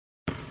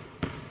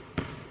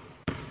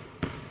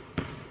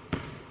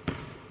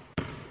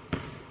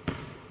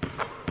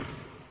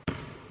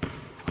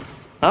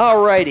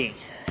Alrighty,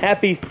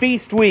 happy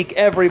feast week,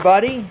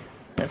 everybody.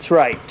 That's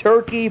right,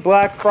 Turkey,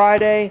 Black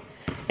Friday,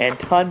 and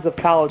tons of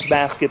college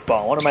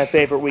basketball. One of my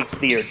favorite weeks of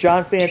the year.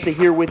 John Fanta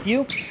here with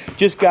you.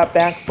 Just got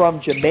back from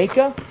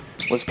Jamaica.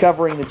 Was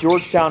covering the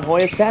Georgetown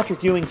Hoyas.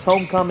 Patrick Ewing's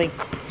homecoming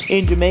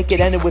in Jamaica. It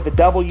ended with a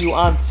W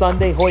on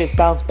Sunday. Hoyas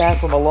bounced back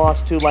from a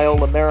loss to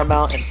Loyola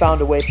Marymount and found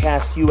a way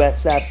past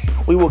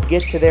USF. We will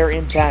get to their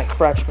impact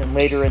freshmen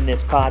later in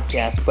this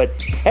podcast, but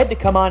had to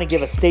come on and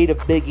give a state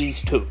of Big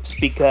East hoops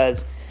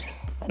because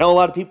I know a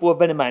lot of people have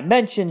been in my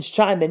mentions,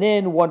 chiming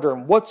in,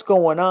 wondering what's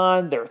going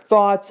on, their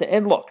thoughts.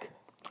 And look,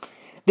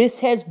 this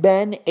has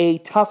been a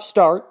tough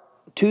start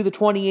to the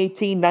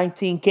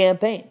 2018-19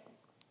 campaign.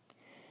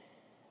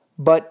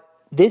 But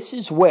this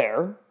is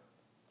where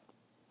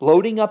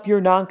loading up your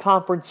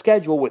non-conference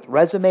schedule with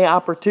resume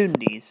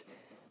opportunities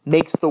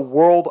makes the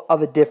world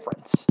of a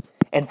difference.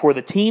 And for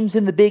the teams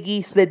in the Big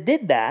East that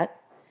did that,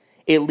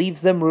 it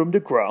leaves them room to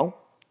grow,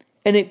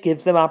 and it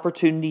gives them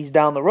opportunities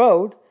down the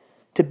road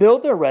to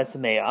build their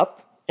resume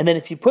up. And then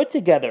if you put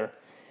together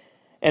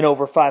an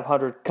over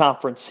 500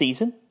 conference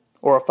season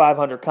or a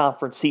 500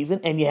 conference season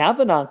and you have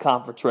a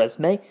non-conference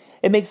resume,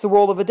 it makes the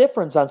world of a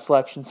difference on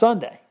Selection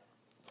Sunday.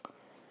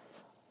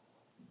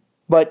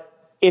 But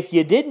if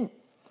you didn't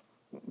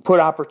put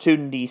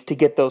opportunities to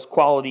get those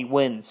quality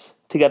wins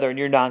together in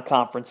your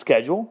non-conference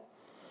schedule,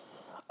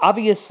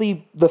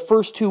 obviously the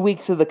first 2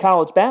 weeks of the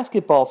college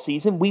basketball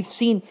season, we've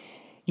seen,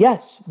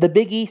 yes, the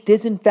Big East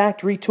is in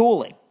fact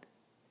retooling.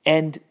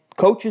 And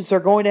coaches are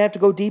going to have to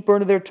go deeper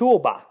into their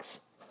toolbox.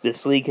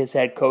 This league has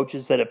had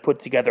coaches that have put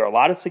together a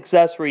lot of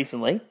success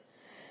recently.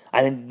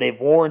 I think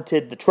they've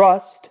warranted the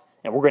trust,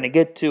 and we're going to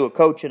get to a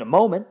coach in a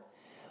moment.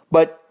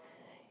 But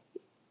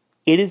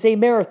it is a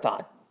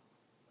marathon.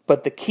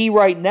 But the key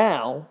right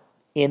now,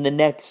 in the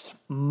next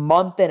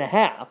month and a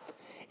half,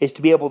 is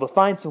to be able to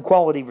find some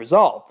quality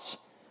results,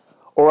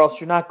 or else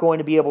you're not going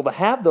to be able to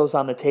have those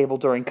on the table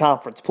during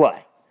conference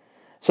play.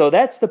 So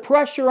that's the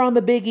pressure on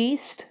the Big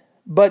East,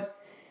 but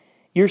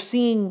you're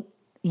seeing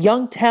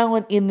young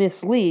talent in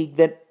this league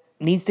that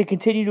needs to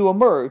continue to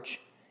emerge.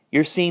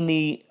 You're seeing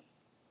the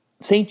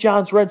St.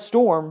 John's Red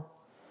Storm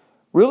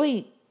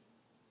really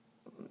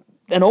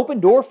an open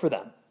door for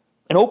them.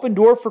 An open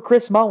door for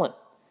Chris Mullin.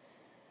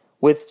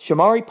 With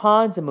Shamari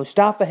Pons and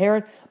Mustafa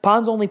Heron,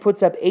 Pons only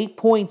puts up 8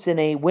 points in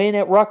a win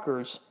at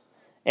Rutgers,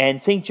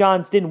 and St.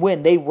 John's didn't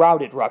win. They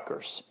routed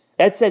Rutgers.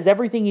 That says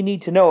everything you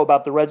need to know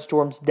about the Red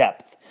Storm's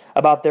depth,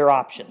 about their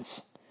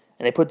options.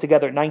 And they put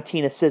together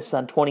 19 assists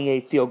on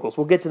 28 field goals.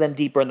 We'll get to them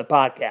deeper in the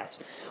podcast.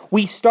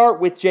 We start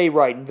with Jay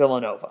Wright in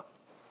Villanova.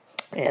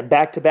 And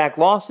back-to-back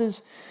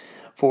losses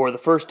for the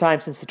first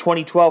time since the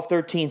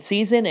 2012-13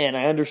 season. And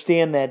I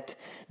understand that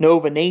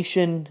Nova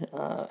Nation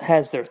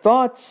has their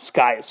thoughts.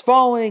 Sky is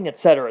falling,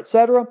 etc.,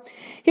 etc.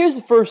 Here's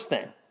the first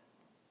thing.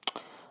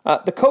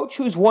 The coach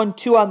who's won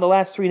 2 on the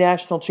last 3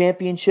 national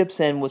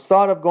championships and was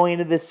thought of going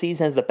into this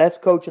season as the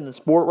best coach in the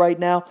sport right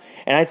now,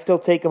 and I'd still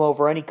take him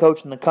over any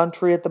coach in the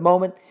country at the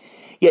moment,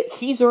 yet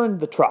he's earned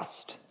the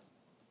trust.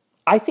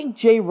 I think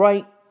Jay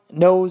Wright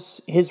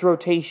knows his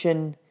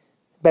rotation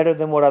better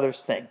than what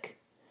others think.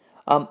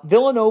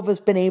 Villanova's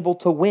been able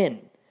to win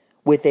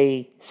with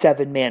a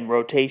 7-man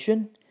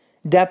rotation.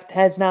 Depth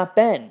has not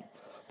been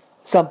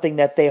something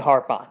that they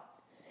harp on.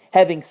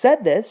 Having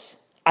said this,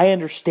 I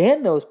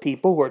understand those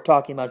people who are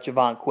talking about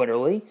Javon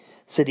Quinterly,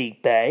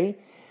 Sadiq Bey,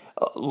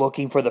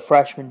 looking for the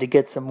freshmen to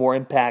get some more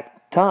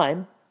impact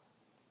time.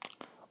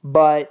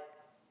 But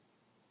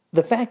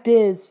the fact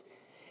is,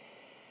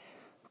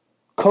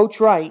 Coach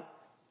Wright,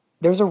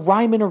 there's a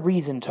rhyme and a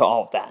reason to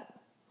all of that.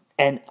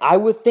 And I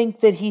would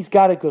think that he's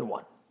got a good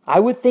one. I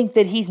would think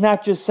that he's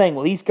not just saying,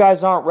 well, these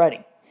guys aren't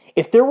ready.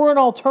 If there were an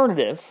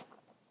alternative,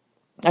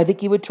 I think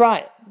he would try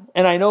it.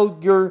 And I know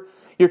your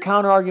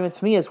counter-argument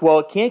to me is, well,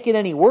 it can't get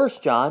any worse,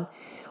 John.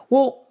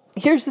 Well,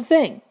 here's the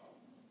thing.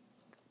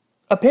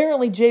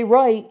 Apparently, Jay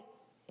Wright,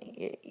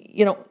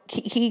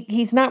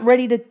 he's not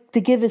ready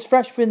to give his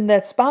freshmen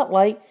that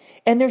spotlight,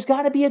 and there's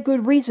got to be a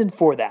good reason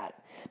for that.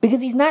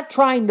 Because he's not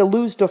trying to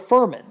lose to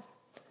Furman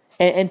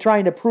and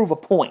trying to prove a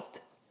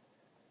point.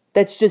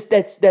 That's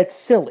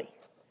silly.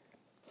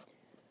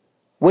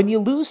 When you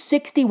lose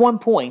 61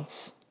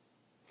 points,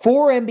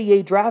 4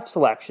 NBA draft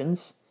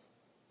selections,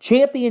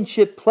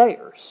 championship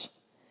players,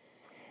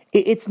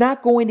 it's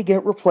not going to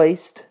get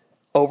replaced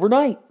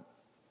overnight.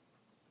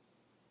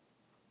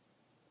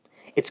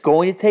 It's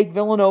going to take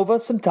Villanova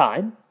some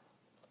time.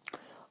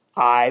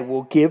 I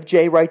will give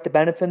Jay Wright the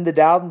benefit of the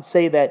doubt and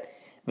say that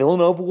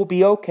Villanova will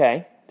be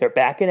okay. They're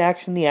back in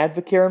action the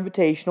Advocare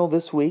Invitational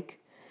this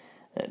week.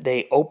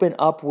 They open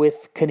up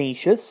with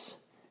Canisius.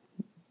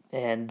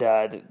 And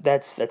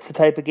that's the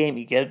type of game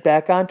you get it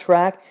back on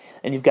track.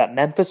 And you've got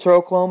Memphis or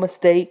Oklahoma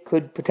State,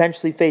 could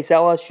potentially face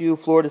LSU,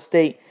 Florida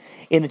State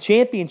in the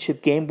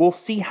championship game. We'll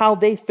see how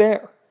they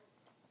fare.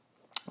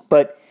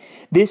 But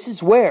this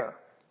is where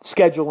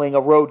scheduling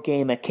a road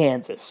game at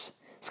Kansas,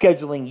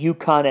 scheduling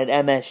UConn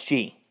at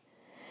MSG.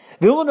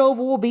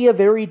 Villanova will be a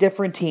very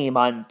different team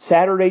on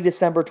Saturday,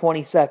 December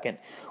 22nd,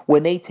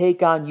 when they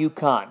take on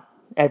UConn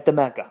at the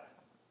Mecca.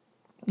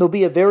 they'll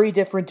be a very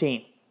different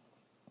team.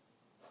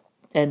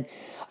 And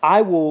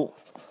I will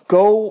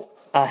go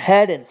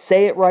ahead and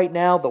say it right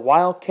now, the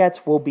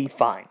Wildcats will be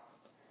fine.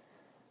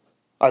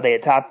 Are they a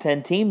top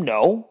 10 team?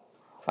 No.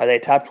 Are they a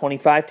top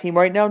 25 team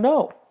right now?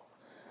 No.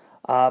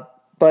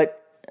 But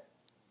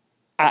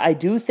I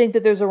do think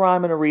that there's a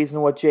rhyme and a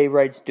reason what Jay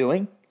Wright's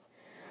doing.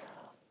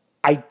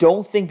 I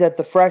don't think that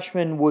the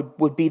freshman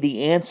would be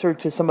the answer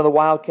to some of the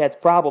Wildcats'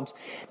 problems.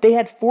 They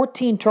had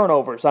 14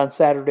 turnovers on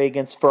Saturday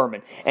against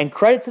Furman. And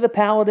credit to the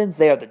Paladins,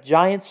 they are the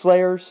giant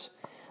slayers,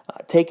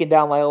 taking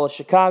down Loyola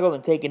Chicago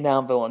and taking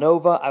down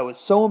Villanova. I was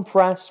so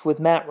impressed with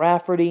Matt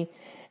Rafferty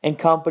and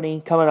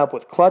company coming up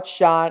with clutch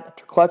shot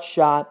after clutch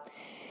shot.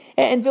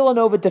 And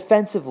Villanova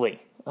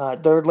defensively,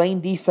 their lane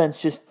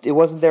defense it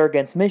wasn't there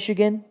against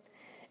Michigan.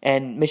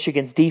 And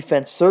Michigan's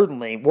defense,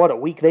 certainly, what a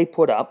week they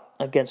put up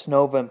against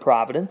Nova and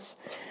Providence.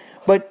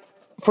 But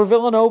for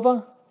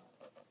Villanova,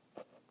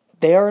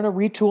 they are in a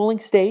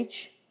retooling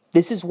stage.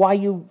 This is why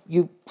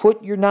you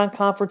put your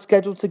non-conference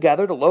schedule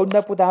together to load it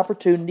up with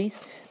opportunities.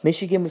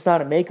 Michigan was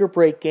not a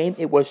make-or-break game.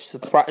 It was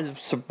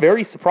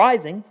very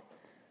surprising.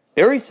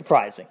 Very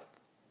surprising.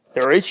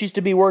 There are issues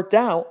to be worked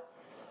out.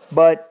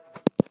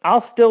 But I'll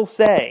still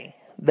say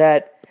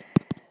that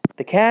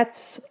the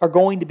Cats are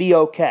going to be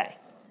okay.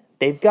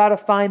 They've got to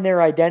find their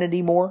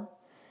identity more,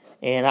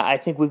 and I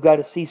think we've got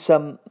to see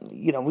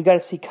we've got to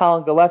see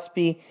Colin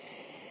Gillespie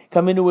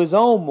come into his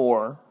own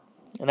more,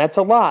 and that's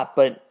a lot,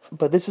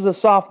 but this is a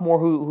sophomore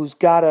who's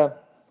got to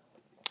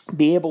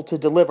be able to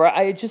deliver.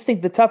 I just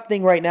think the tough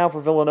thing right now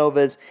for Villanova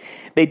is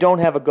they don't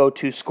have a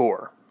go-to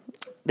scorer.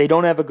 They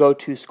don't have a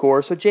go-to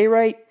scorer, so Jay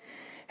Wright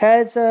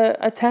has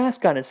a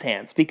task on his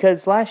hands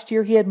because last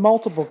year he had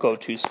multiple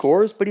go-to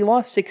scorers, but he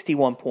lost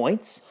 61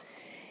 points,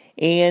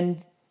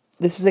 and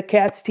this is a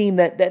Cats team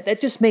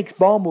that just makes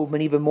ball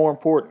movement even more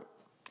important.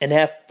 And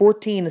have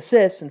 14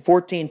 assists and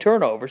 14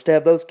 turnovers, to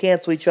have those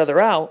cancel each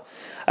other out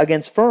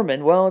against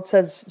Furman, well, it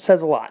says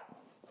a lot.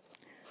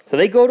 So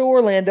they go to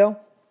Orlando.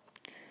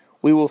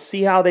 We will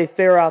see how they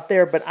fare out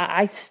there, but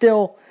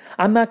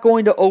I'm not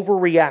going to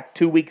overreact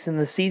 2 weeks in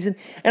the season,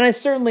 and I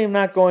certainly am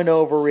not going to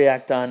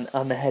overreact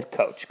on the head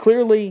coach.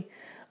 Clearly,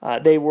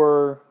 they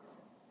were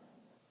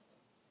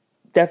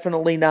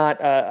definitely not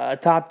a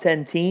top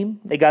 10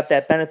 team. They got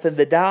that benefit of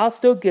the doubt. I'll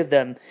still give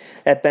them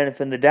that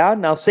benefit of the doubt.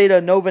 And I'll say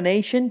to Nova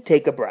Nation,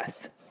 take a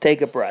breath.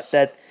 Take a breath.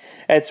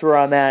 That's where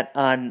I'm at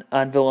on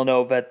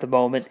Villanova at the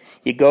moment.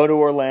 You go to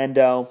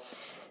Orlando.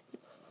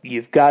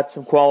 You've got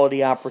some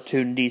quality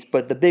opportunities,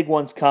 but the big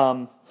ones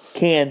come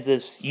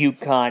Kansas,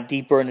 UConn,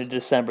 deeper into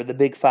December. The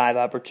Big Five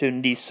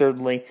opportunities,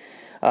 certainly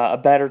a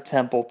better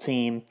Temple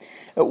team.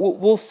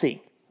 We'll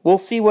see. We'll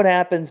see what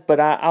happens, but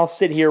I'll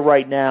sit here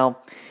right now.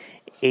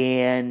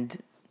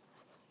 And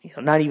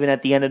not even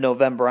at the end of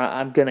November,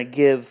 I'm going to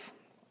give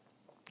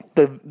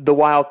the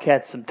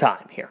Wildcats some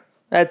time here.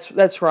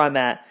 That's where I'm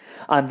at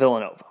on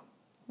Villanova.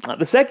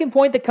 The second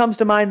point that comes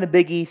to mind in the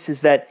Big East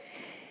is that,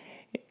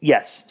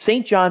 yes,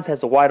 St. John's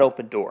has a wide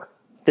open door.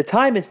 The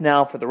time is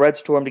now for the Red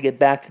Storm to get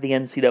back to the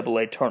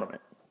NCAA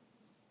tournament.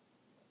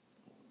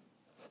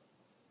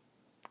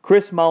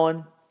 Chris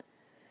Mullin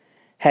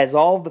has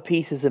all the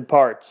pieces and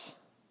parts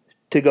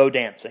to go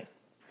dancing.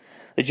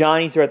 The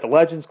Johnnies are at the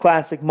Legends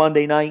Classic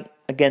Monday night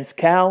against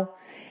Cal,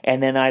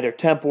 and then either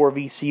Temple or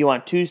VCU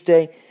on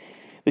Tuesday.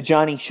 The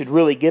Johnnies should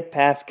really get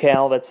past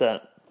Cal. That's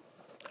a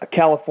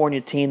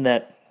California team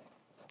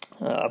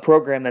a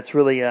program that's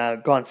really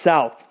gone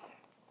south.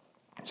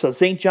 So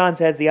St. John's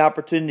has the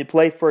opportunity to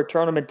play for a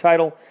tournament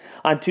title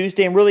on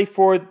Tuesday, and really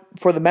for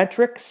the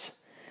metrics,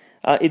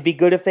 it'd be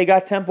good if they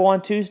got Temple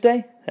on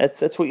Tuesday.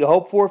 That's what you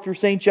hope for if you're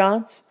St.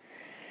 John's.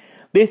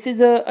 This is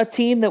a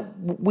team that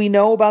we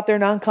know about their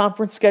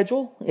non-conference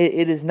schedule.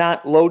 It is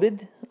not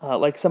loaded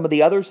like some of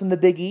the others in the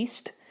Big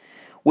East,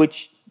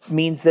 which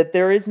means that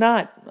there is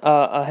not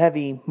a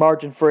heavy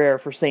margin for error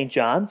for St.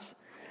 John's.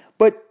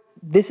 But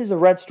this is a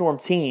Red Storm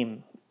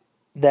team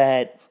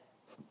that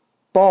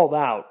balled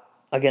out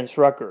against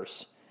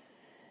Rutgers.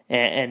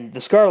 And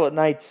the Scarlet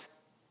Knights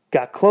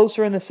got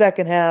closer in the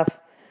second half,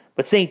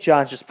 but St.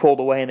 John's just pulled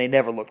away and they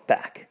never looked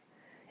back.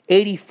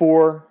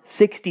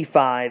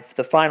 84-65,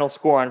 the final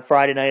score on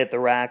Friday night at the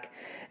Rack.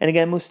 And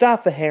again,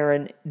 Mustafa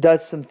Heron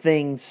does some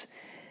things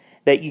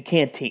that you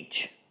can't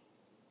teach.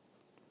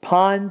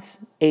 Pons,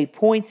 8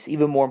 points,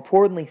 even more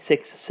importantly,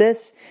 6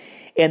 assists.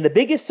 And the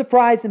biggest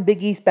surprise in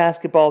Big East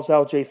basketball is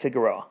LJ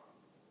Figueroa.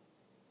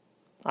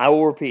 I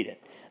will repeat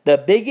it. The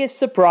biggest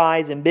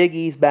surprise in Big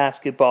East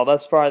basketball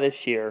thus far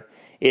this year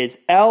is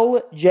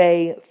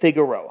LJ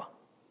Figueroa.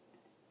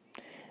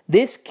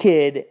 This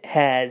kid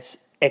has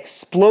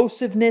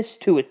explosiveness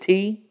to a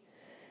T.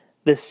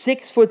 The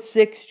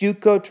 6'6"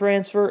 JUCO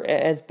transfer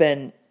has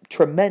been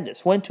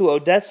tremendous. Went to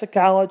Odessa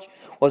College,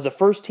 was a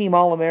first-team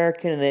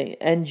All-American in the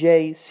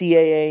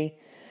NJCAA.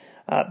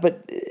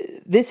 But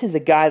this is a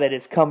guy that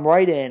has come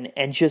right in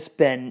and just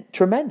been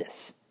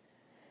tremendous.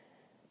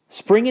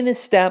 Spring in his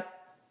step,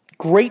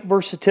 great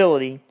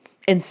versatility,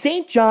 and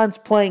St. John's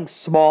playing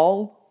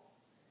small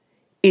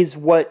is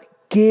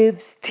what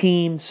gives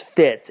teams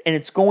fits, and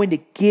it's going to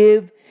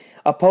give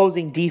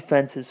opposing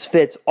defenses'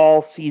 fits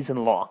all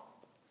season long.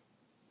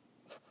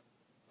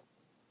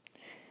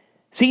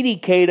 C.D.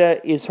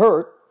 Keita is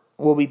hurt.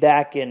 Will be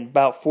back in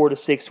about 4 to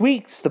 6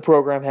 weeks, the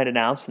program had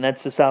announced, and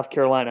that's the South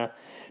Carolina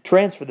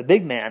transfer, the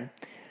big man.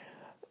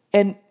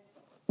 And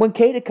when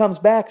Keita comes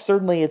back,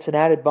 certainly it's an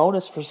added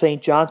bonus for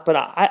St. John's, but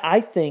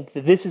I think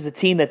that this is a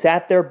team that's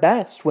at their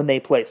best when they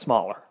play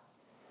smaller,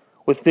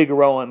 with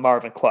Figueroa and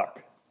Marvin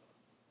Clark.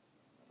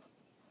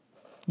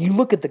 You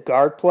look at the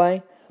guard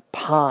play,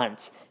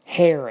 Pons,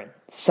 Heron,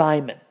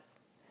 Simon,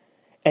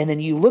 and then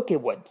you look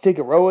at what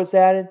Figueroa's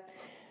added.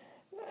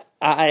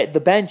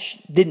 The bench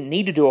didn't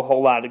need to do a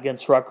whole lot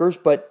against Rutgers,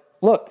 but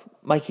look,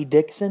 Mikey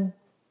Dixon,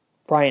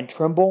 Brian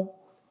Trimble,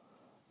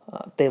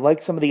 they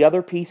like some of the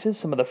other pieces,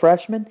 some of the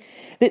freshmen.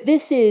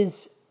 This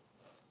is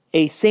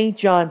a St.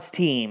 John's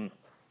team.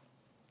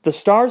 The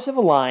stars have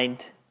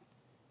aligned.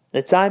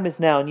 The time is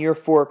now in year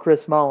 4 of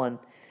Chris Mullen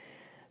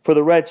for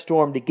the Red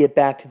Storm to get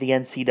back to the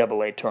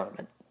NCAA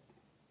tournament.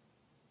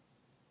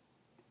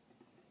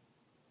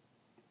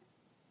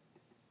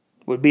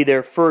 Would be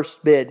their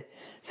first bid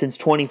since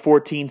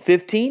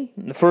 2014-15,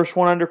 the first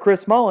one under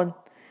Chris Mullen.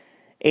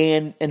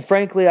 And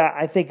frankly,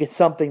 I think it's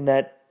something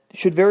that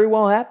should very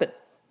well happen.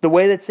 The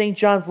way that St.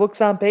 John's looks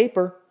on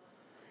paper,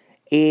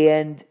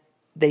 and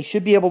they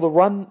should be able to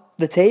run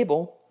the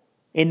table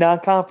in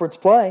non-conference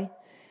play.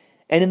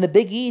 And in the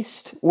Big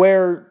East,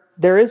 where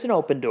there is an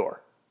open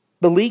door,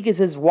 the league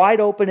is as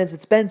wide open as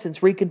it's been since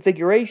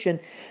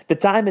reconfiguration. The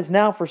time is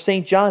now for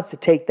St. John's to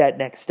take that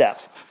next step.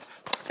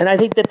 And I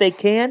think that they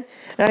can,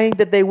 and I think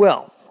that they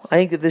will. I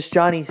think that this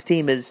Johnny's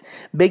team is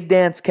Big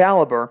Dance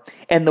caliber,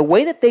 and the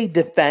way that they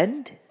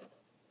defend,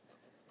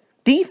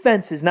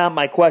 defense is not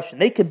my question.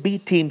 They can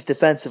beat teams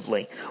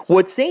defensively.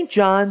 What St.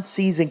 John's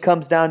season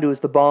comes down to is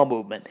the ball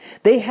movement.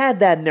 They had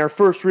that in their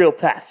first real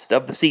test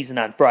of the season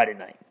on Friday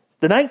night.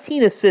 The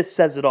 19 assists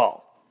says it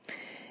all.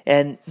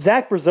 And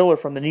Zach Braziller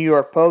from the New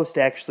York Post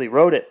actually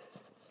wrote it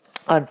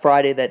on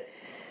Friday that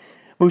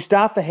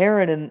Mustafa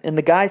Heron and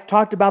the guys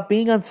talked about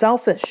being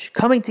unselfish,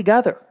 coming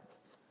together.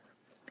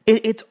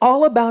 It's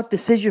all about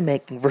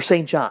decision-making for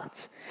St.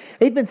 John's.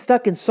 They've been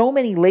stuck in so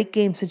many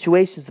late-game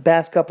situations the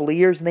past couple of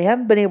years, and they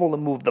haven't been able to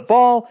move the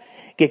ball,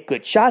 get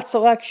good shot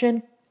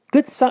selection.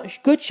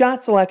 Good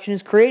shot selection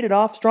is created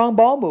off strong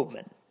ball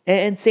movement.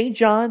 And St.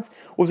 John's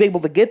was able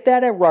to get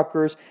that at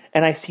Rutgers,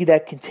 and I see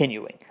that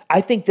continuing.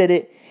 I think that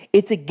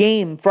it's a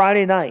game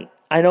Friday night.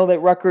 I know that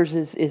Rutgers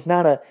is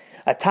not a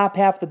top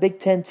half of the Big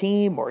Ten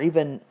team or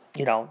even,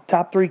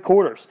 top 3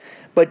 quarters.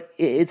 But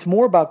it's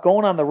more about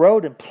going on the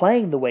road and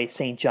playing the way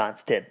St.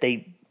 John's did.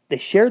 They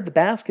shared the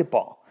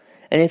basketball.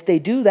 And if they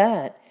do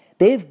that,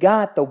 they've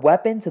got the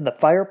weapons and the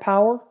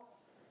firepower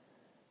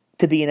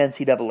to be an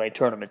NCAA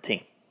tournament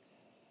team.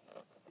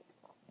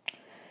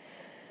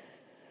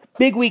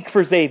 Big week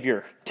for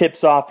Xavier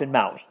tips off in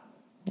Maui.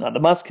 The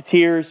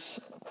Musketeers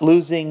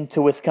losing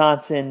to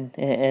Wisconsin,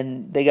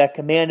 and they got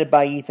commanded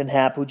by Ethan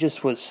Happ, who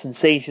just was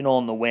sensational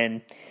in the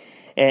win.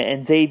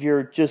 And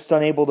Xavier just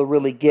unable to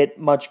really get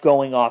much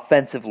going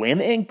offensively.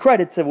 And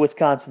credit to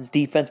Wisconsin's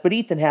defense, but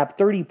Ethan Happ,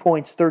 30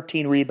 points,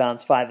 13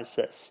 rebounds, 5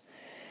 assists.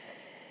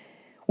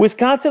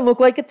 Wisconsin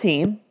looked like a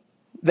team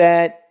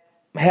that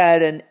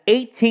had an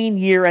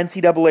 18-year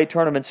NCAA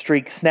tournament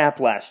streak snap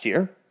last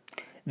year,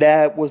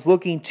 that was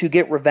looking to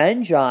get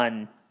revenge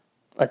on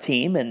a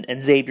team,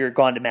 and Xavier had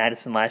gone to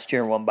Madison last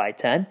year and won by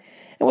 10.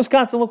 And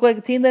Wisconsin looked like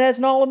a team that has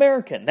an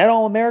All-American. That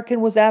All-American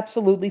was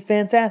absolutely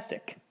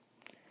fantastic.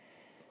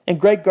 And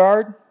Greg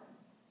Gard,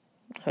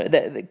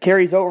 that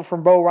carries over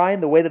from Bo Ryan,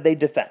 the way that they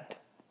defend.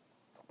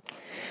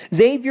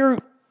 Xavier,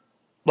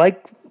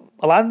 like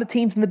a lot of the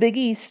teams in the Big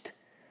East,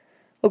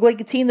 look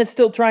like a team that's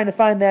still trying to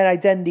find that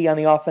identity on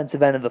the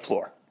offensive end of the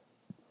floor.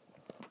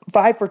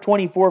 5 for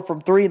 24 from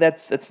 3,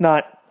 that's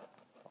not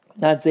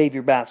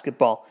Xavier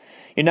basketball.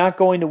 You're not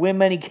going to win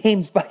many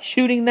games by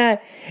shooting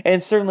that, and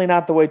it's certainly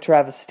not the way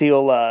Travis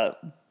Steele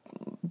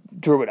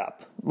drew it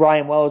up.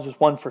 Ryan Wells was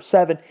 1 for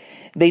 7.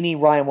 They need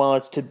Ryan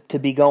Wells to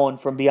be going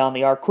from beyond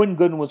the arc. Quentin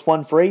Gooden was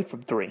 1 for 8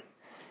 from 3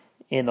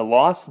 in the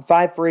loss, and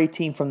 5 for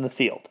 18 from the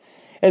field.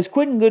 As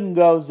Quentin Gooden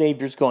goes,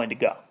 Xavier's going to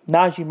go.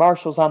 Najee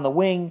Marshall's on the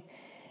wing,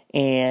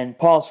 and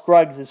Paul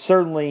Scruggs is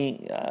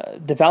certainly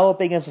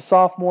developing as a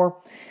sophomore.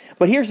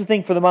 But here's the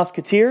thing for the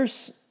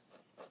Musketeers.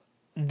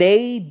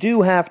 They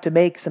do have to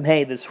make some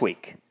hay this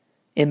week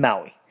in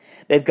Maui.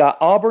 They've got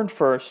Auburn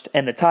first,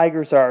 and the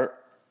Tigers are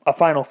a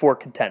Final Four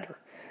contender.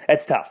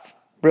 That's tough,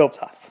 real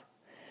tough.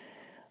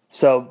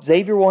 So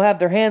Xavier will have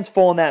their hands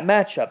full in that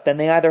matchup. Then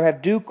they either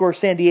have Duke or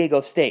San Diego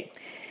State.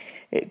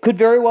 It could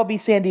very well be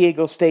San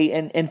Diego State,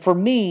 and for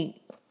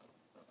me,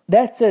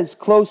 that's as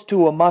close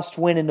to a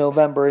must-win in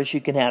November as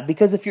you can have.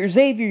 Because if you're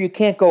Xavier, you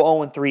can't go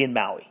 0-3 in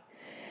Maui.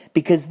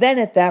 Because then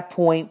at that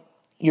point,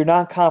 your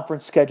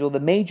non-conference schedule, the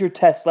major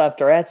tests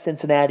left are at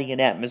Cincinnati and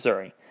at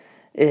Missouri.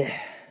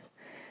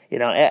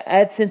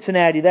 At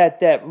Cincinnati,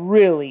 that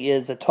really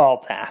is a tall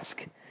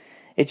task.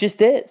 It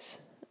just is.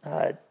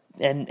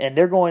 And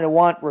they're going to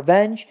want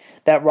revenge.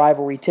 That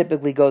rivalry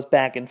typically goes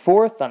back and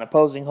forth on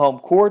opposing home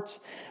courts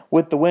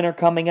with the winner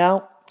coming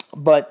out.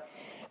 But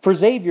For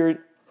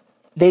Xavier,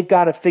 they've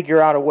got to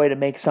figure out a way to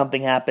make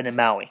something happen in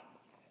Maui.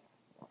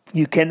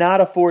 You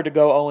cannot afford to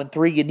go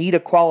 0-3. You need a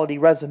quality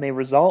resume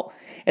result.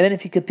 And then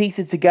if you could piece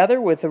it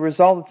together with a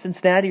result at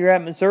Cincinnati or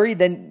at Missouri,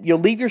 then you'll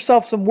leave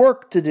yourself some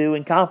work to do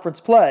in conference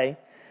play.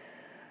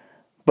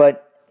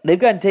 But they've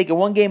got to take it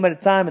one game at a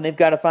time, and they've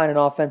got to find an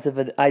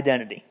offensive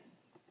identity.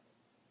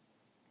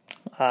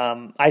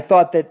 I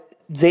thought that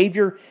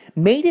Xavier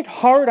made it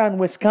hard on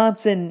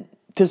Wisconsin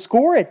to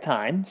score at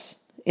times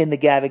in the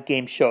Gavitt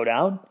game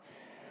showdown,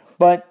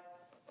 but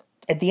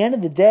at the end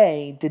of the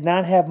day, did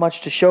not have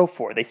much to show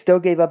for. They still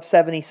gave up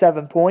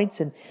 77 points,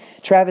 and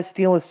Travis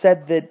Steele has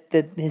said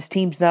that his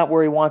team's not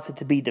where he wants it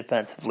to be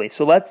defensively.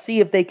 So let's see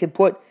if they can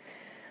put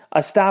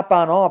a stop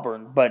on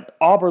Auburn, but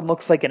Auburn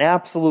looks like an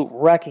absolute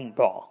wrecking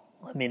ball.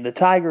 I mean, the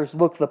Tigers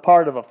look the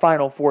part of a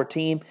Final Four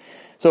team,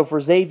 so for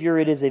Xavier,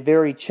 it is a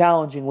very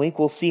challenging week.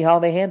 We'll see how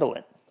they handle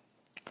it.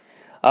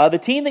 The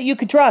team that you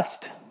can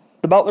trust,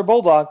 the Butler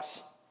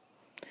Bulldogs.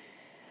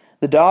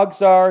 The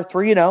Dogs are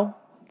 3-0.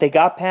 They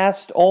got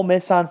past Ole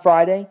Miss on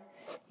Friday.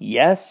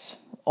 Yes,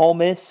 Ole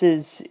Miss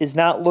is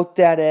not looked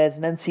at as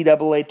an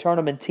NCAA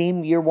tournament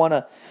team, year one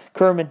of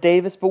Kermit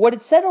Davis. But what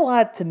it said a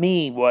lot to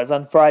me was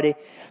on Friday,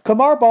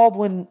 Kamar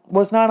Baldwin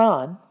was not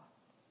on.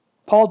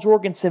 Paul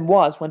Jorgensen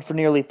went for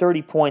nearly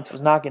 30 points,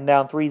 was knocking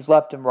down threes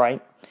left and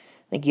right. I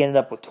think he ended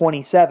up with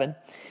 27.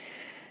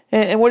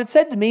 And what it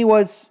said to me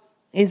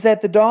is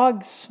that the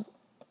Dogs,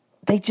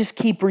 they just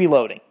keep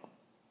reloading.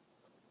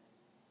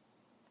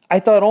 I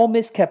thought Ole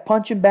Miss kept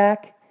punching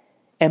back,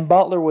 and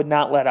Butler would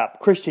not let up.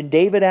 Christian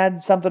David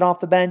added something off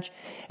the bench,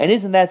 and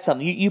isn't that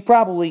something? You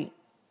probably,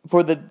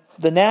 for the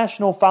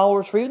national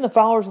followers, for even the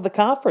followers of the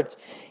conference,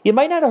 you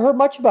might not have heard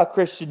much about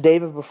Christian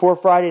David before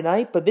Friday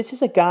night, but this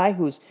is a guy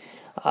who's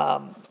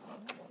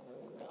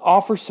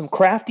offers some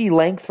crafty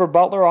length for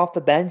Butler off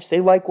the bench. They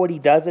like what he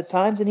does at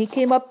times, and he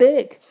came up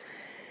big.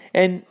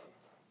 And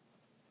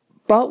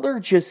Butler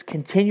just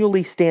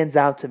continually stands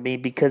out to me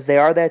because they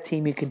are that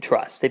team you can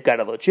trust. They've got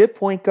a legit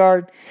point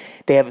guard.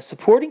 They have a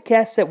supporting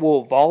cast that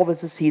will evolve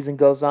as the season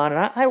goes on,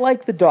 and I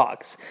like the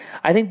Dogs.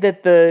 I think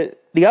that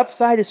the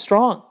upside is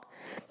strong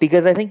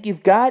because I think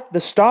you've got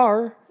the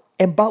star,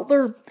 and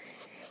Butler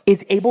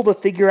is able to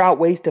figure out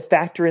ways to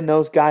factor in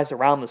those guys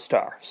around the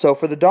star. So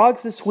for the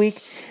Dogs this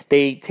week,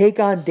 they take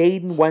on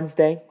Dayton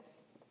Wednesday.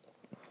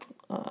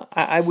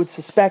 I would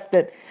suspect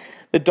that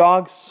the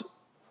Dogs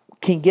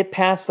can get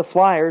past the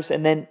Flyers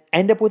and then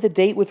end up with a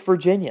date with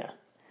Virginia.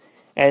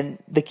 And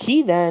the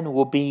key then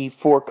will be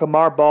for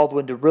Kamar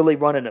Baldwin to really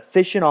run an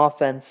efficient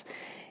offense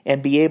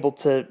and be able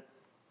to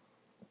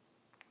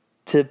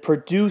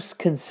produce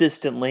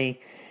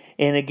consistently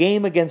in a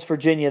game against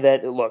Virginia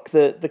that, look,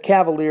 the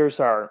Cavaliers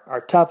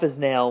are tough as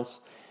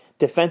nails,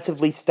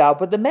 defensively stout,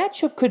 but the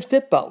matchup could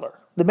fit Butler.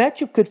 The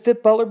matchup could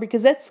fit Butler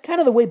because that's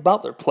kind of the way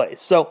Butler plays.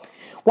 So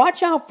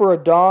watch out for a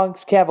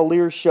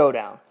Dogs-Cavaliers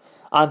showdown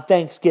on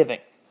Thanksgiving.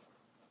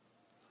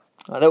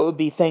 That would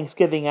be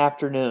Thanksgiving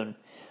afternoon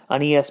on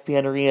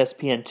ESPN or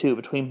ESPN2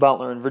 between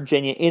Butler and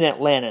Virginia in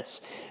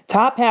Atlantis.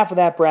 Top half of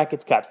that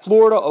bracket's got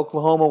Florida,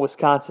 Oklahoma,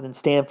 Wisconsin, and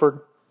Stanford.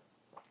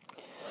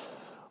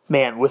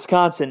 Man,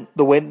 Wisconsin,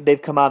 the way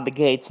they've come out of the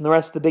gates, and the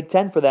rest of the Big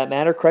Ten for that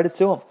matter, credit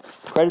to them.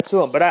 Credit to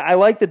them. But I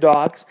like the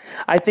Dogs.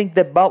 I think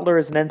that Butler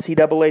is an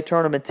NCAA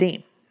tournament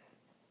team.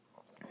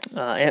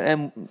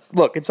 And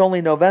look, it's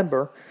only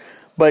November,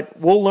 but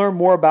we'll learn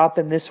more about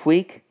them this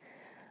week.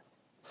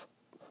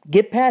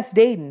 Get past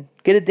Dayton,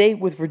 get a date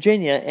with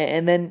Virginia,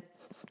 and then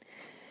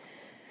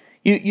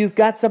you've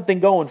got something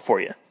going for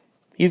you.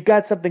 You've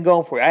got something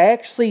going for you. I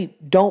actually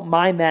don't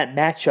mind that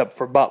matchup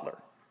for Butler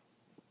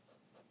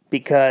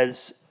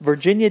because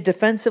Virginia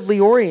defensively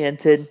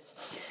oriented,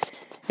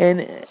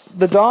 and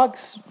the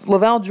Dogs,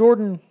 LaVall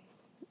Jordan,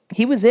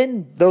 he was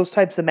in those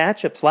types of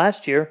matchups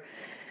last year.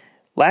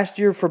 Last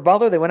year for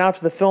Butler, they went out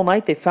to the Phil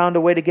Knight. They found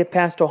a way to get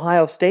past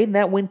Ohio State, and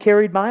that win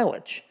carried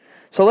mileage.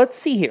 So let's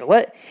see here.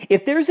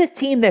 If there's a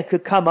team that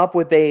could come up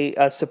with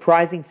a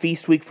surprising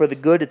feast week for the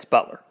good, it's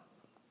Butler.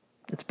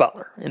 It's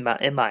Butler in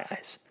my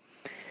eyes.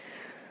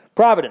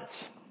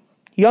 Providence,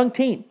 young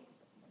team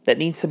that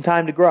needs some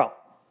time to grow.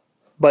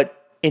 But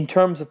in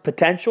terms of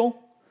potential,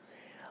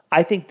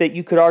 I think that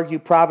you could argue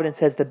Providence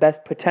has the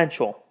best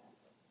potential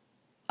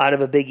out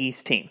of a Big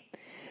East team.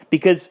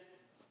 Because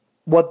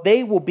what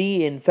they will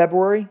be in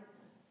February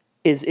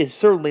is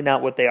certainly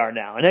not what they are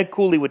now. And Ed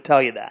Cooley would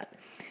tell you that.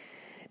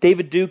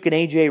 David Duke and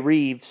A.J.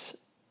 Reeves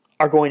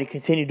are going to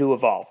continue to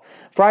evolve.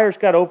 Friars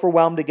got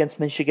overwhelmed against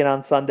Michigan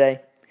on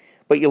Sunday,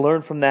 but you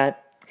learn from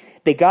that.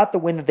 They got the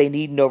win that they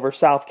needed over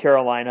South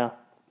Carolina.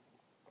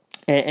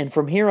 And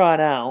from here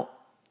on out,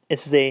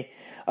 this is a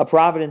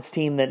Providence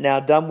team that now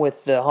done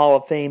with the Hall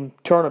of Fame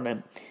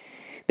tournament.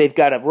 They've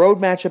got a road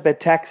matchup at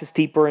Texas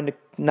deeper into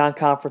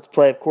non-conference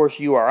play. Of course,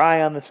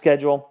 URI on the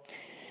schedule.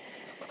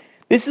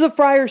 This is a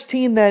Friars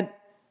team that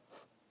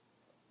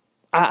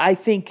I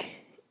think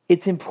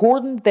it's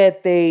important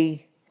that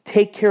they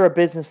take care of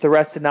business the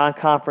rest of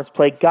non-conference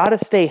play. Got to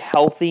stay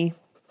healthy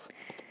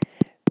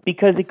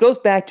because it goes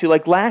back to,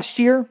 like last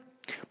year,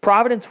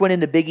 Providence went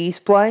into Big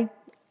East play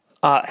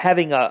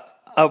having a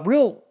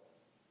real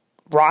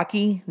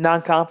rocky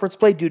non-conference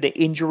play due to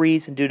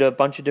injuries and due to a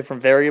bunch of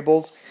different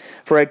variables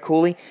for Ed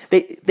Cooley.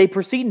 They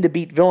proceeded to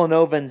beat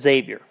Villanova and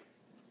Xavier,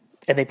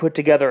 and they put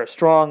together a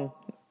strong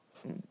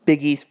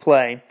Big East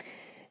play.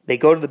 They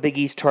go to the Big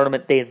East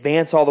tournament. They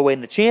advance all the way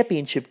in the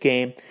championship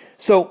game.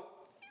 So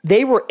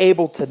they were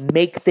able to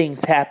make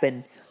things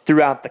happen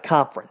throughout the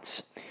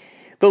conference.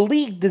 The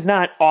league does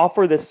not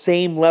offer the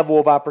same level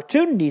of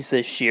opportunities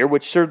this year,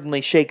 which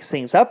certainly shakes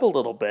things up a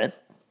little bit.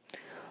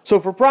 So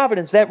for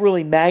Providence, that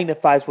really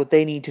magnifies what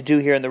they need to do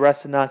here in the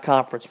rest of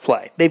non-conference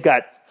play. They've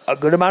got a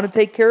good amount of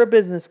take care of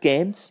business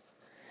games.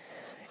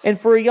 And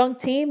for a young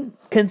team,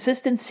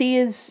 consistency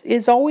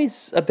is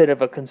always a bit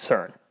of a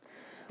concern.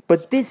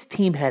 But this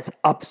team has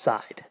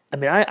upside. I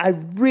mean, I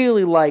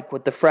really like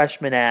what the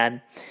freshmen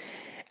add.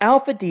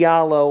 Alpha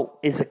Diallo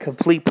is a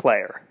complete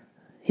player.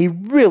 He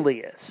really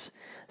is.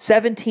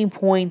 17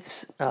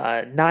 points,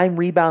 9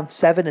 rebounds,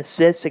 7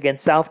 assists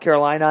against South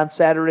Carolina on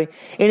Saturday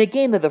in a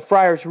game that the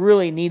Friars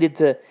really needed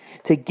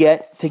to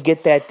get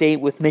that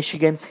date with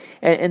Michigan.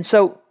 And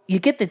so you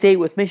get the date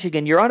with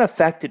Michigan, you're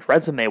unaffected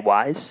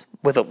resume-wise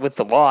with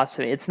the loss.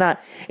 I mean, it's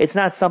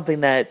not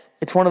something that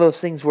it's one of those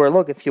things where,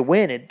 look, if you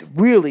win, it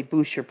really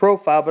boosts your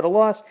profile. But a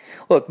loss,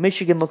 look,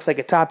 Michigan looks like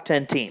a top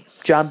 10 team.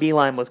 John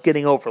Beilein was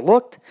getting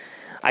overlooked.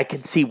 I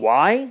can see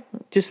why,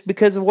 just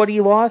because of what he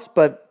lost,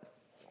 but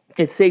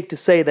it's safe to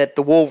say that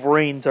the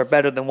Wolverines are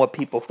better than what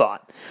people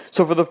thought.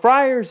 So for the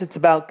Friars, it's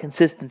about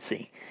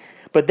consistency.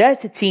 But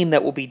that's a team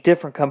that will be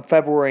different come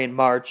February and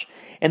March.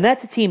 And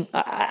that's a team,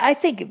 I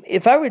think,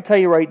 if I were to tell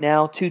you right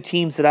now, two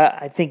teams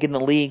that I think in the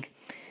league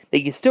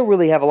that you still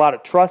really have a lot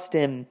of trust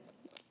in,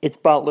 it's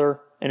Butler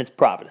and it's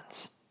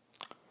Providence.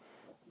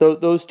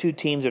 Those two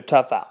teams are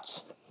tough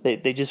outs.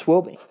 They just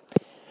will be.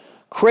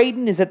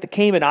 Creighton is at the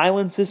Cayman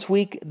Islands this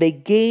week. They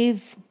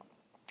gave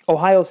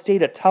Ohio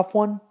State a tough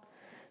one.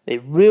 They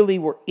really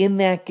were in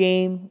that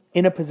game,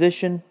 in a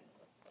position.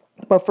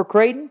 But for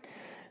Creighton,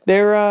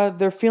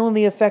 they're feeling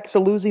the effects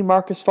of losing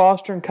Marcus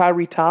Foster and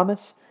Kyrie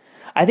Thomas.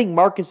 I think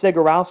Marcus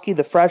Zagorowski,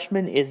 the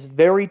freshman, is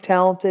very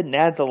talented and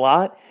adds a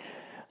lot.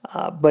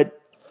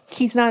 But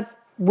he's not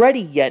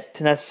ready yet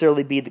to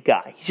necessarily be the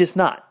guy. He's just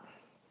not.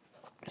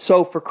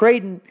 So for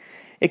Creighton,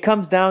 it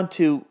comes down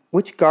to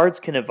which guards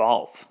can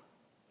evolve.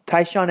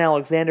 Tyshawn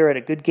Alexander had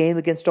a good game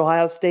against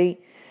Ohio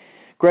State.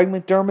 Greg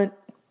McDermott,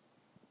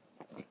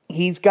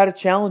 he's got a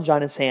challenge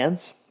on his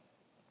hands.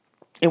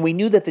 And we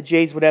knew that the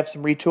Jays would have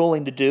some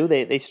retooling to do.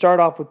 They start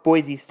off with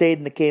Boise State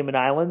in the Cayman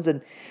Islands,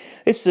 and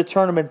this is a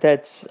tournament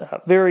that's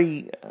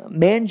very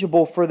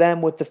manageable for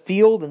them with the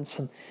field and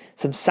some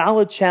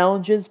solid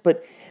challenges.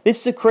 But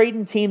this is a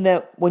Creighton team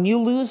that when you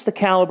lose the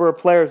caliber of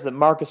players that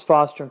Marcus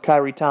Foster and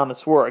Kyrie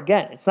Thomas were,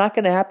 again, it's not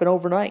going to happen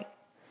overnight.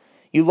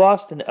 You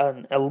lost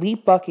an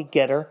elite bucket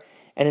getter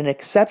and an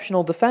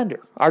exceptional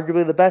defender,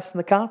 arguably the best in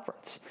the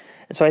conference.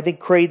 And so I think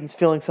Creighton's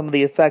feeling some of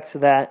the effects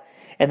of that,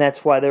 and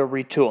that's why they're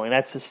retooling.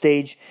 That's the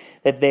stage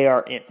that they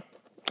are in.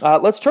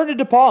 Let's turn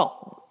to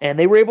DePaul, and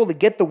they were able to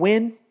get the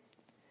win,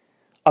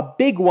 a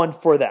big one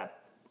for them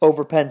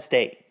over Penn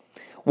State.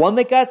 One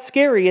that got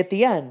scary at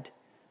the end,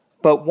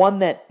 but one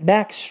that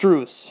Max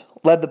Strus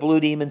led the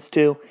Blue Demons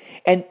to.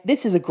 And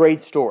this is a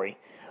great story.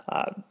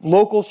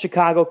 Local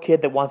Chicago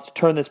kid that wants to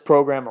turn this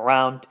program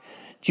around.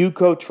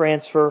 JUCO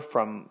transfer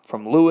from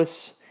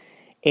Lewis.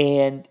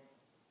 And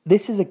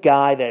this is a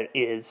guy that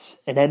is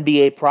an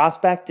NBA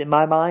prospect in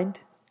my mind.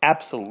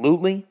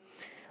 Absolutely.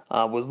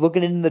 Was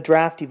looking in the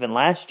draft even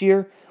last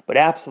year, but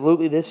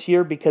absolutely this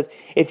year, because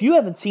if you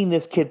haven't seen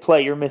this kid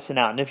play, you're missing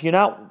out. And if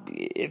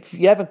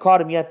you haven't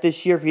caught him yet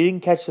this year, if you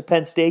didn't catch the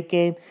Penn State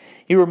game,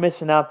 you were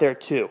missing out there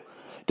too.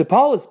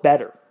 DePaul is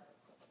better.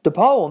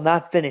 DePaul will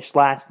not finish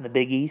last in the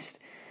Big East.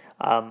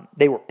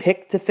 They were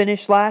picked to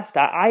finish last.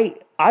 I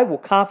will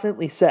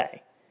confidently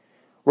say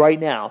right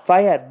now, if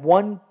I had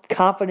one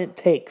confident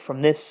take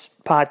from this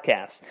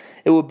podcast,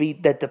 it would be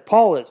that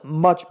DePaul is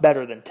much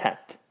better than 10th.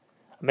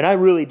 I mean, I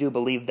really do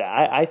believe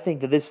that. I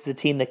think that this is a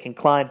team that can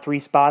climb 3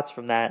 spots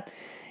from that,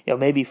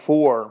 maybe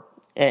 4,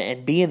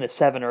 and be in the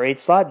 7 or 8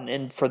 slot.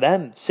 And for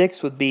them,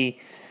 6 would be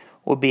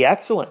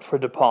excellent for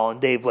DePaul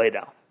and Dave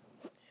Laydell.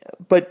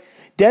 But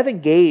Devin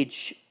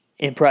Gage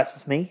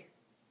impresses me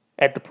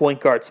at the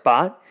point guard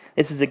spot.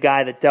 This is a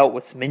guy that dealt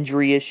with some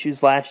injury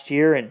issues last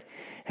year and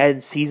had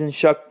his season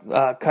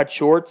cut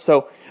short.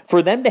 So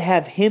for them to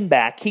have him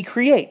back, he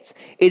creates.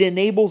 It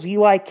enables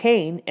Eli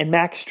Kane and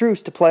Max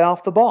Strus to play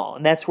off the ball,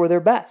 and that's where they're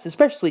best,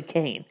 especially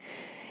Kane.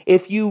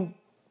 If you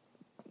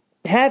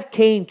have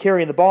Kane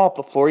carrying the ball up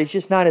the floor, he's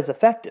just not as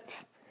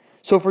effective.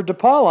 So for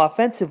DePaul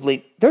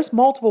offensively, there's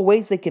multiple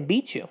ways they can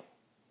beat you.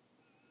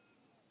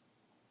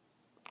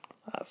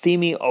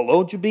 Femi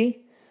Olojubi,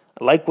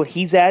 I like what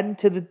he's adding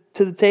to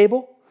the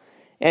table.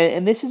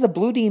 And this is a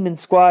Blue Demon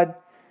squad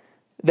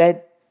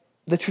that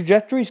the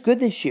trajectory is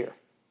good this year.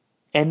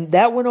 And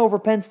that win over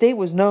Penn State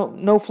was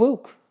no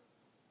fluke.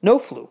 No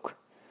fluke.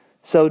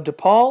 So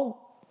DePaul,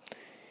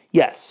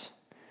 yes.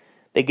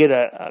 They get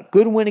a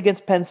good win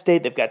against Penn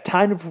State. They've got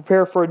time to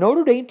prepare for a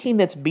Notre Dame team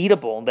that's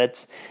beatable.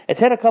 That's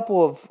had a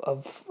couple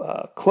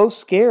of close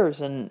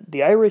scares, and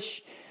the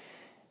Irish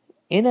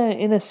in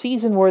a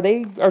season where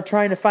they are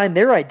trying to find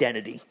their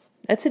identity.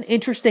 That's an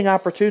interesting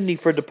opportunity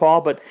for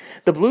DePaul, but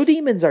the Blue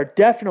Demons are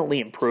definitely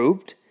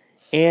improved,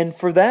 and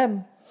for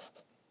them,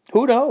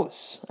 who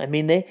knows? I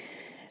mean,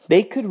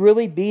 they could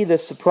really be the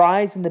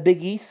surprise in the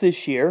Big East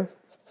this year,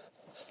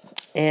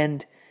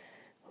 and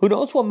who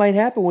knows what might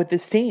happen with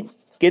this team.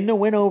 Getting a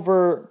win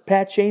over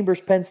Pat Chambers,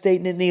 Penn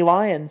State, and Nittany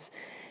Lions,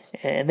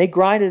 and they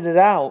grinded it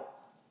out.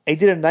 They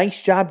did a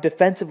nice job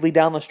defensively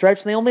down the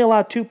stretch, and they only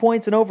allowed 2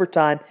 points in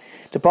overtime.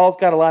 DePaul's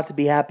got a lot to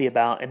be happy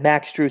about, and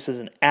Max Strus is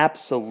an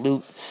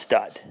absolute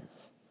stud.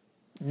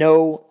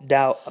 No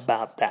doubt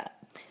about that.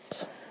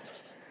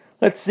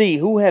 Let's see,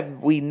 who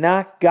have we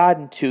not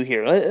gotten to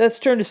here? Let's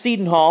turn to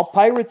Seton Hall.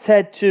 Pirates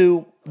head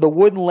to the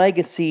Wooden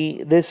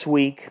Legacy this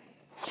week,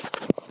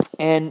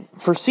 and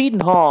for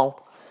Seton Hall,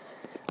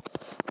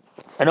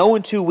 an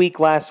 0-2 week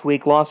last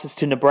week, losses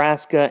to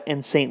Nebraska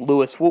and St.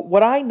 Louis.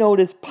 What I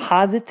noticed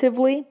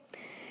positively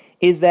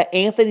is that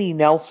Anthony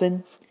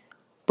Nelson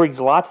brings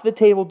a lot to the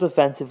table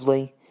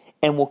defensively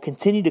and will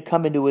continue to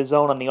come into his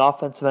own on the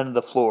offensive end of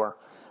the floor.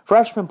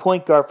 Freshman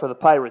point guard for the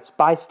Pirates,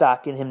 buy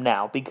stock in him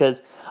now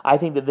because I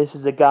think that this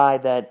is a guy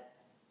that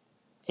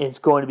is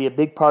going to be a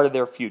big part of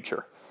their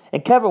future.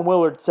 And Kevin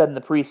Willard said in the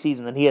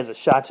preseason that he has a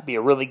shot to be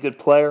a really good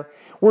player.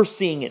 We're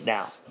seeing it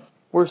now.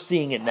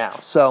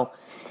 So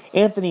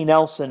Anthony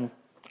Nelson,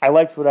 I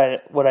liked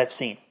what I've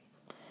seen.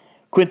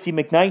 Quincy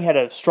McKnight had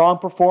a strong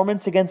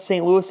performance against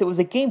St. Louis. It was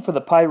a game for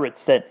the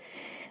Pirates that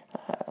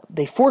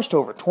they forced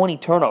over 20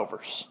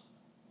 turnovers.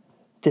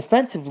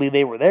 Defensively,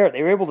 they were there.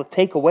 They were able to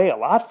take away a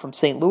lot from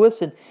St.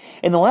 Louis. And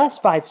in the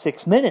last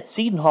 5-6 minutes,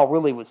 Seton Hall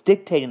really was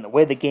dictating the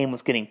way the game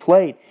was getting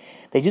played.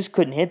 They just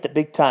couldn't hit the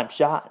big-time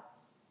shot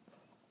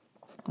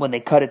when they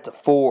cut it to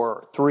 4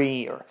 or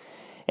 3.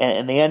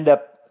 And they end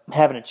up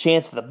having a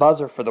chance at the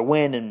buzzer for the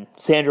win, and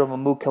Sandro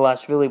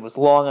Mamukelashvili was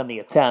long on the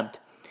attempt.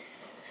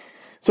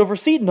 So for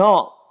Seton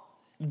Hall,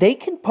 they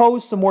can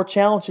pose some more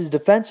challenges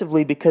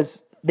defensively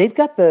because they've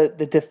got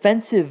the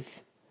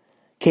defensive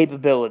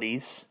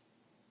capabilities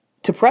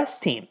to press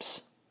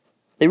teams.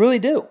 They really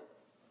do.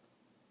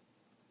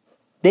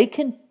 They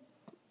can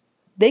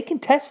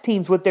test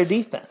teams with their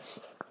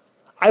defense.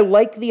 I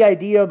like the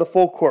idea of the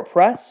full court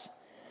press.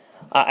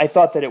 I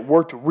thought that it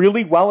worked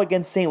really well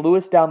against St.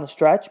 Louis down the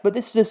stretch, but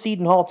this is a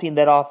Seton Hall team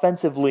that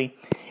offensively,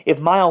 if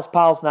Miles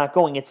Powell's not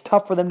going, it's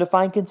tough for them to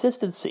find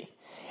consistency.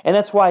 And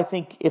that's why I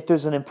think if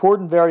there's an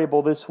important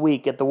variable this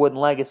week at the Wooden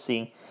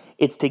Legacy,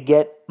 it's to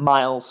get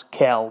Miles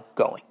Kell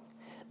going.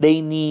 They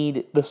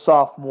need the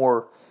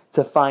sophomore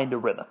to find a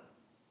rhythm.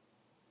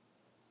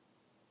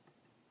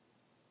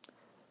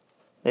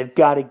 They've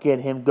got to get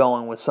him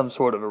going with some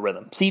sort of a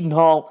rhythm. Seton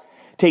Hall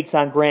takes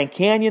on Grand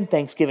Canyon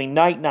Thanksgiving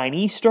night, 9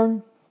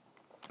 Eastern.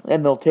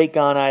 And they'll take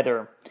on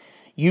either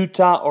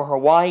Utah or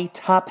Hawaii.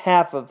 Top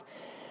half of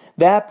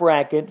that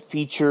bracket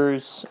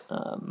features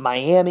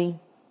Miami,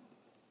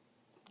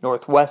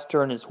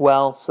 Northwestern as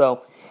well.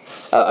 So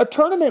a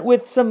tournament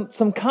with some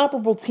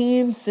comparable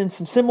teams and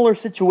some similar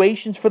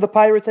situations for the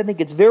Pirates. I think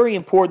it's very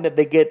important that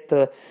they get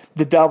the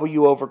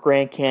W over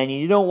Grand Canyon.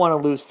 You don't want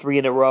to lose 3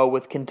 in a row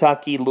with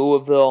Kentucky,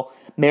 Louisville,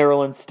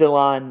 Maryland still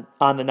on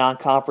the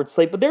non-conference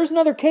slate. But there's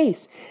another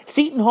case.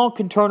 Seton Hall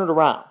can turn it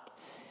around.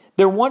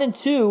 They're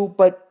 1-2,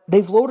 but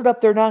they've loaded up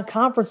their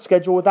non-conference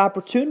schedule with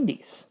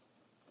opportunities.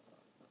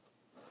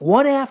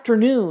 One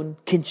afternoon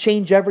can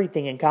change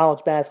everything in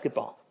college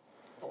basketball.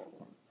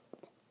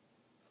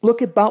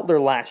 Look at Butler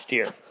last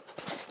year.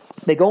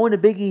 They go into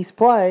Big East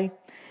play,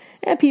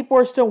 and people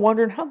are still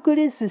wondering, how good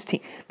is this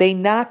team? They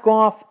knock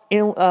off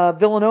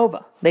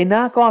Villanova. They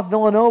knock off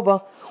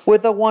Villanova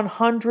with a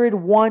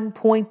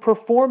 101-point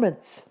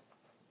performance.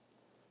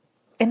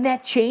 And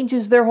that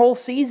changes their whole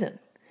season.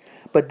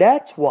 But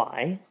that's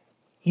why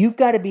you've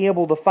got to be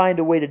able to find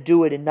a way to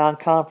do it in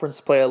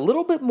non-conference play a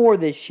little bit more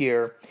this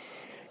year,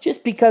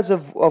 just because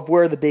of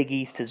where the Big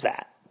East is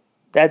at.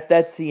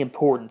 That's the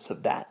importance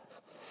of that.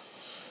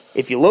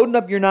 If you're loading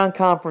up your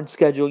non-conference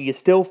schedule, you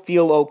still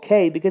feel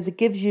okay because it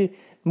gives you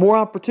more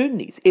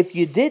opportunities. If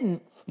you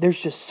didn't,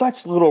 there's just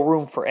such little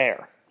room for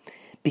error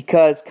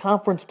because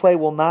conference play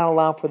will not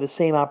allow for the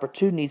same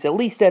opportunities, at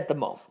least at the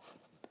moment.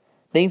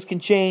 Things can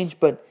change,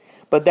 but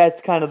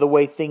that's kind of the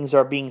way things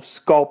are being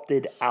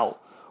sculpted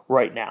out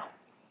right now.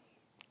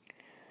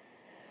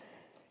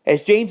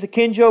 As James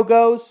Akinjo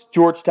goes,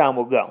 Georgetown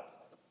will go.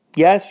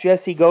 Yes,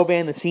 Jesse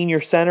Govan, the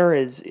senior center,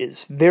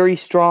 is very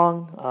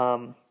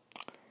strong.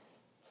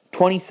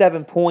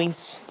 27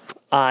 points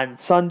on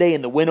Sunday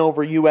in the win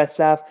over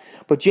USF.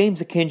 But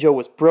James Akinjo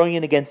was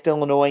brilliant against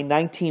Illinois.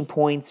 19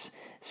 points,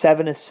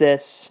 7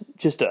 assists.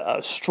 Just a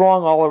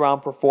strong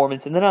all-around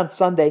performance. And then on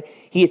Sunday,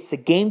 he hits the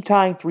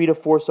game-tying 3 to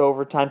force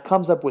overtime.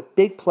 Comes up with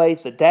big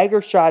plays, a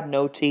dagger shot in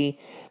OT.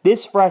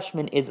 This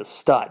freshman is a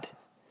stud.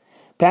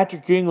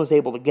 Patrick Ewing was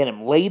able to get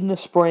him late in the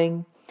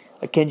spring.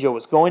 Akinjo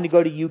was going to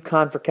go to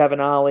UConn for Kevin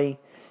Ollie.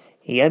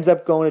 He ends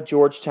up going to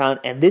Georgetown,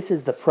 and this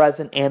is the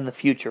present and the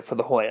future for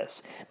the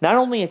Hoyas. Not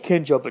only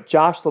Akinjo, but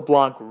Josh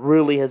LeBlanc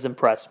really has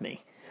impressed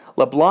me.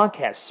 LeBlanc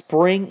has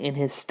spring in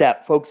his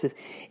step. Folks,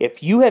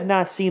 if you have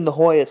not seen the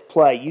Hoyas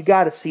play, you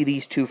got to see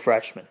these two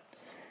freshmen,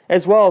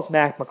 as well as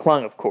Mac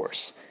McClung, of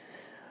course.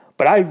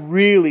 But I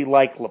really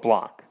like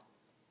LeBlanc.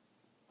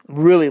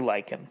 Really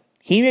like him.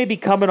 He may be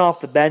coming off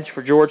the bench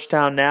for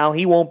Georgetown now.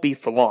 He won't be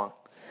for long.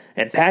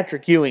 And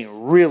Patrick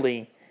Ewing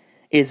really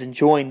is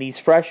enjoying these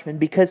freshmen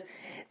because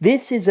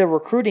this is a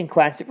recruiting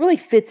class that really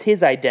fits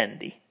his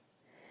identity.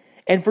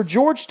 And for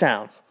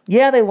Georgetown,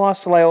 yeah, they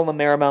lost to Loyola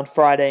Marymount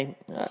Friday.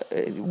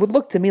 It would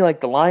look to me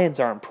like the Lions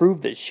are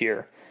improved this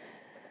year.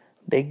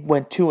 They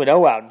went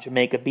 2-0 out in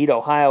Jamaica, beat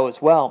Ohio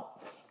as well.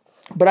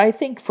 But I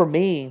think for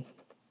me,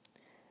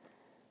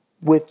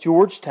 with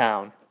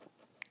Georgetown,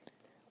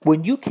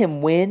 when you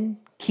can win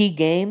key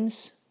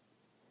games,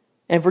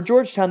 and for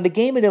Georgetown, the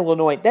game at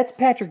Illinois, that's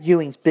Patrick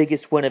Ewing's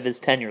biggest win of his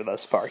tenure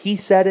thus far. He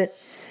said it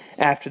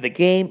after the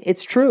game.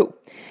 It's true.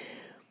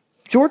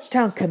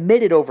 Georgetown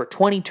committed over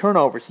 20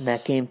 turnovers in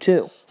that game,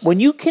 too. When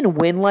you can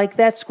win like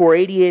that, score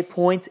 88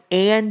 points,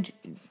 and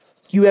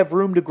you have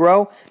room to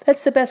grow,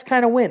 that's the best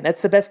kind of win.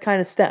 That's the best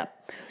kind of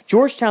step.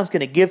 Georgetown's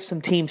going to give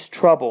some teams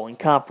trouble in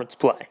conference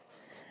play.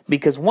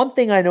 Because one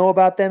thing I know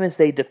about them is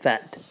they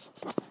defend.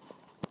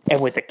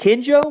 And with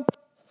Akinjo,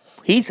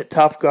 he's a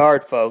tough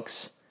guard,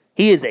 folks.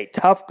 He is a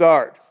tough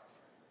guard.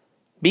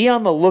 Be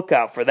on the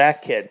lookout for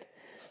that kid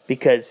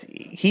because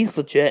he's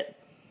legit.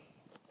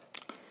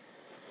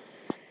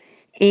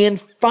 And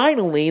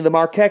finally, the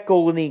Marquette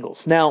Golden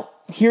Eagles. Now,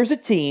 here's a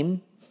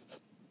team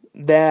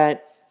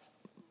that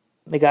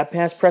they got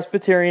past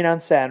Presbyterian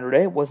on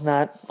Saturday. It was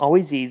not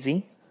always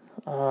easy.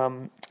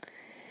 And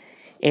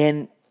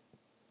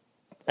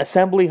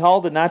Assembly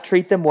Hall did not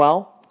treat them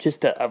well.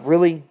 Just a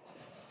really,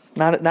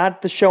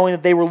 not the showing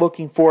that they were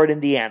looking for at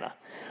Indiana.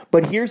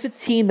 But here's a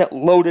team that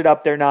loaded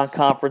up their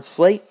non-conference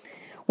slate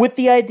with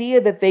the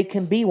idea that they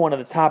can be one of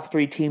the top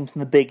 3 teams in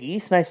the Big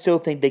East, and I still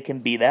think they can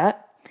be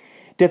that.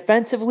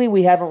 Defensively,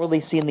 we haven't really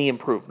seen the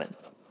improvement.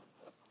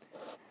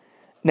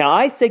 Now,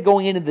 I said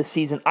going into the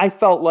season, I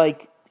felt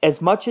like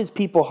as much as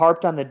people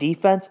harped on the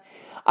defense,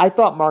 I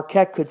thought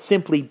Marquette could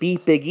simply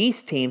beat Big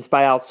East teams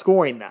by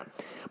outscoring them.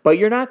 But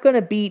you're not going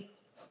to beat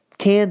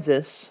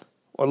Kansas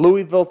or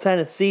Louisville,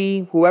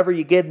 Tennessee, whoever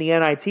you get in the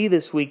NIT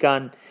this week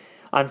on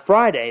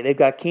Friday. They've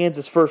got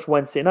Kansas first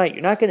Wednesday night.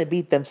 You're not going to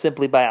beat them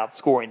simply by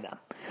outscoring them.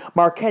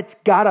 Marquette's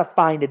got to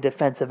find a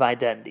defensive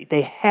identity.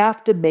 They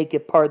have to make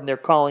it part of their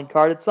calling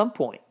card at some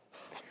point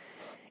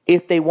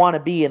if they want to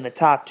be in the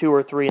top 2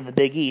 or 3 in the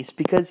Big East,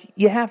 because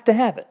you have to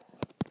have it.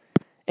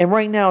 And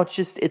right now,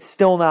 it's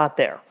still not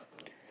there.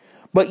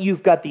 But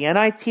you've got the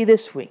NIT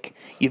this week.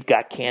 You've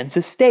got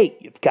Kansas State.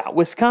 You've got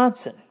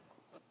Wisconsin.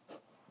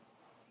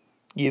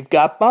 You've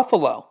got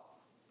Buffalo.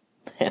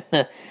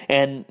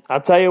 And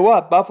I'll tell you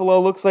what,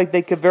 Buffalo looks like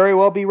they could very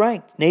well be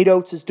ranked. Nate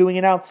Oates is doing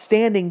an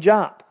outstanding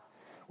job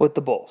with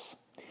the Bulls.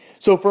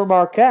 So for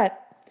Marquette,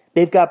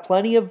 they've got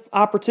plenty of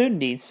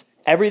opportunities.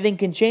 Everything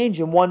can change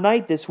in one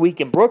night this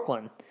week in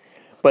Brooklyn,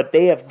 but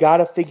they have got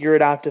to figure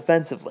it out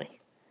defensively.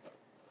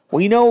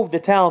 We know the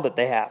talent that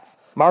they have.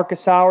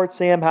 Marcus Howard,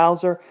 Sam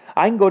Hauser,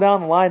 I can go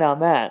down the line on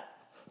that.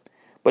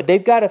 But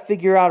they've got to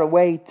figure out a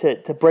way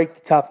to break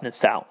the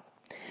toughness out.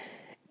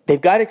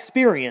 They've got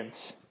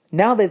experience.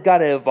 Now they've got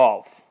to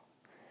evolve.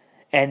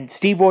 And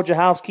Steve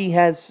Wojciechowski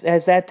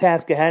has that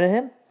task ahead of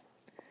him.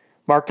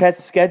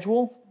 Marquette's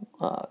schedule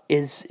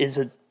is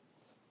a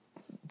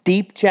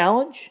deep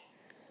challenge.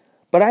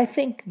 But I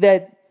think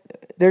that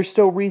there's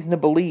still reason to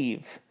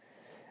believe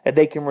that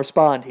they can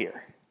respond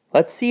here.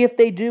 Let's see if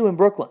they do in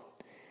Brooklyn.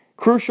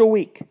 Crucial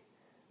week.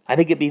 I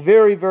think it'd be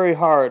very, very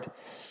hard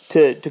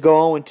to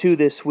go 0-2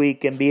 this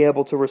week and be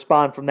able to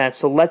respond from that.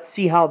 So let's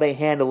see how they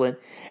handle it.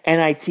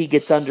 NIT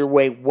gets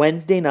underway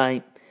Wednesday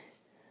night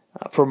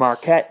for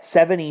Marquette,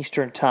 7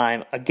 Eastern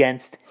time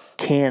against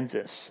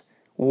Kansas.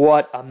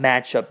 What a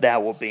matchup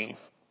that will be.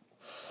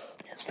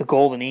 As the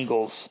Golden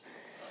Eagles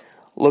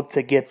look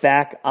to get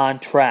back on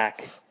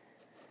track.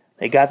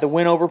 They got the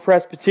win over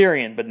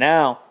Presbyterian, but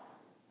now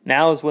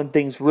is when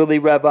things really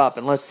rev up,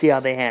 and let's see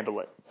how they handle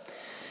it.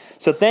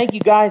 So thank you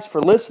guys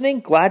for listening.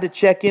 Glad to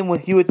check in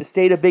with you at the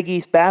state of Big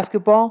East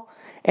basketball.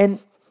 And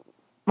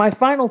my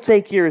final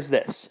take here is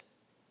this.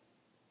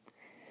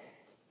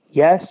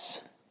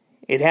 Yes,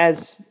 it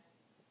has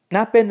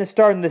not been the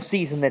start of the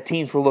season that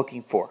teams were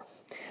looking for.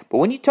 But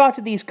when you talk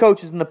to these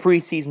coaches in the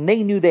preseason,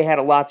 they knew they had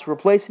a lot to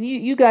replace, and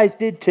you guys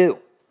did too.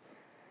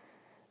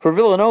 For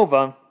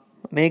Villanova,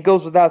 I mean, it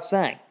goes without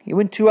saying. You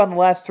win 2 out of the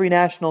last 3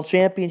 national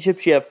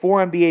championships. You have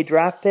 4 NBA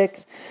draft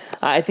picks.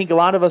 I think a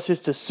lot of us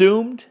just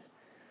assumed.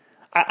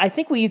 I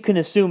think what you can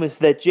assume is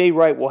that Jay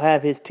Wright will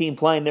have his team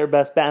playing their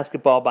best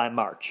basketball by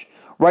March.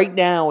 Right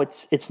now,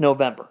 it's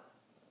November.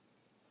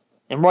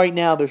 And right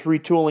now, there's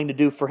retooling to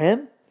do for him,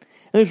 and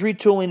there's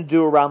retooling to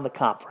do around the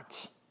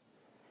conference.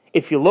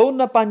 If you're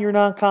loading up on your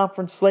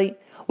non-conference slate,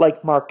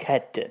 like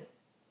Marquette did,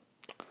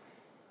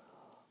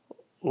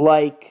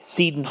 like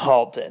Seton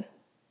Hall did,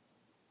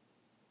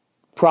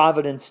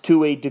 Providence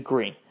to a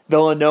degree.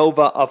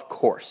 Villanova, of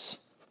course.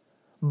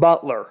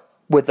 Butler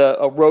with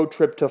a road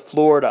trip to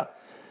Florida.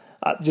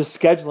 Just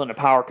scheduling a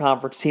power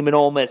conference team in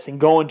Ole Miss and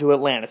going to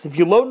Atlanta. So if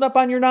you're loading up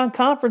on your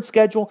non-conference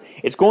schedule,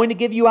 it's going to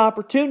give you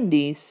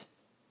opportunities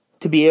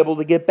to be able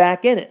to get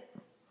back in it.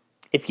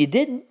 If you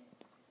didn't,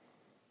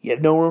 you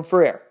have no room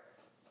for error.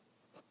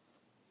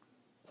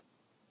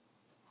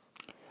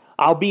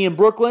 I'll be in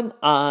Brooklyn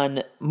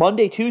on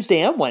Monday, Tuesday,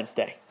 and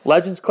Wednesday.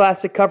 Legends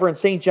Classic cover in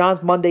St.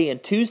 John's Monday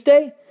and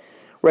Tuesday.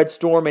 Red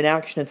Storm in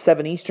action at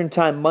 7 Eastern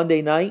Time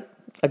Monday night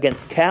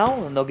against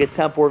Cal, and they'll get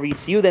Temple of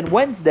ECU. Then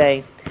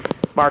Wednesday,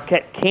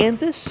 Marquette,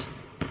 Kansas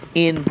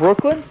in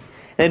Brooklyn. And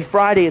then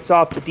Friday, it's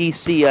off to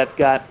D.C. I've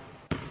got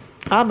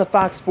on the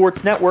Fox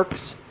Sports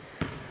Networks,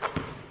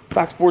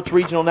 Fox Sports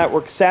Regional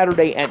Network,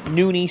 Saturday at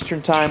noon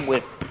Eastern Time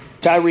with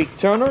Tyreek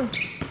Turner.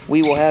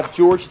 We will have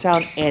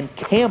Georgetown and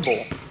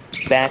Campbell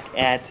back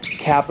at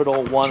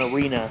Capital One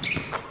Arena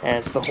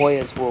as the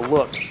Hoyas will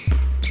look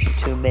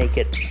to make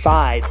it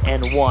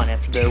 5-1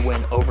 after their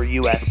win over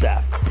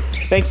USF.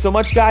 Thanks so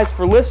much, guys,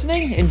 for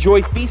listening.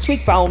 Enjoy Feast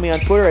Week. Follow me on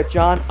Twitter at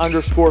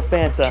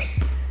John_Fanta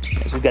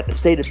as we've got the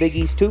state of Big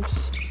East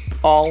hoops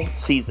all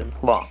season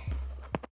long.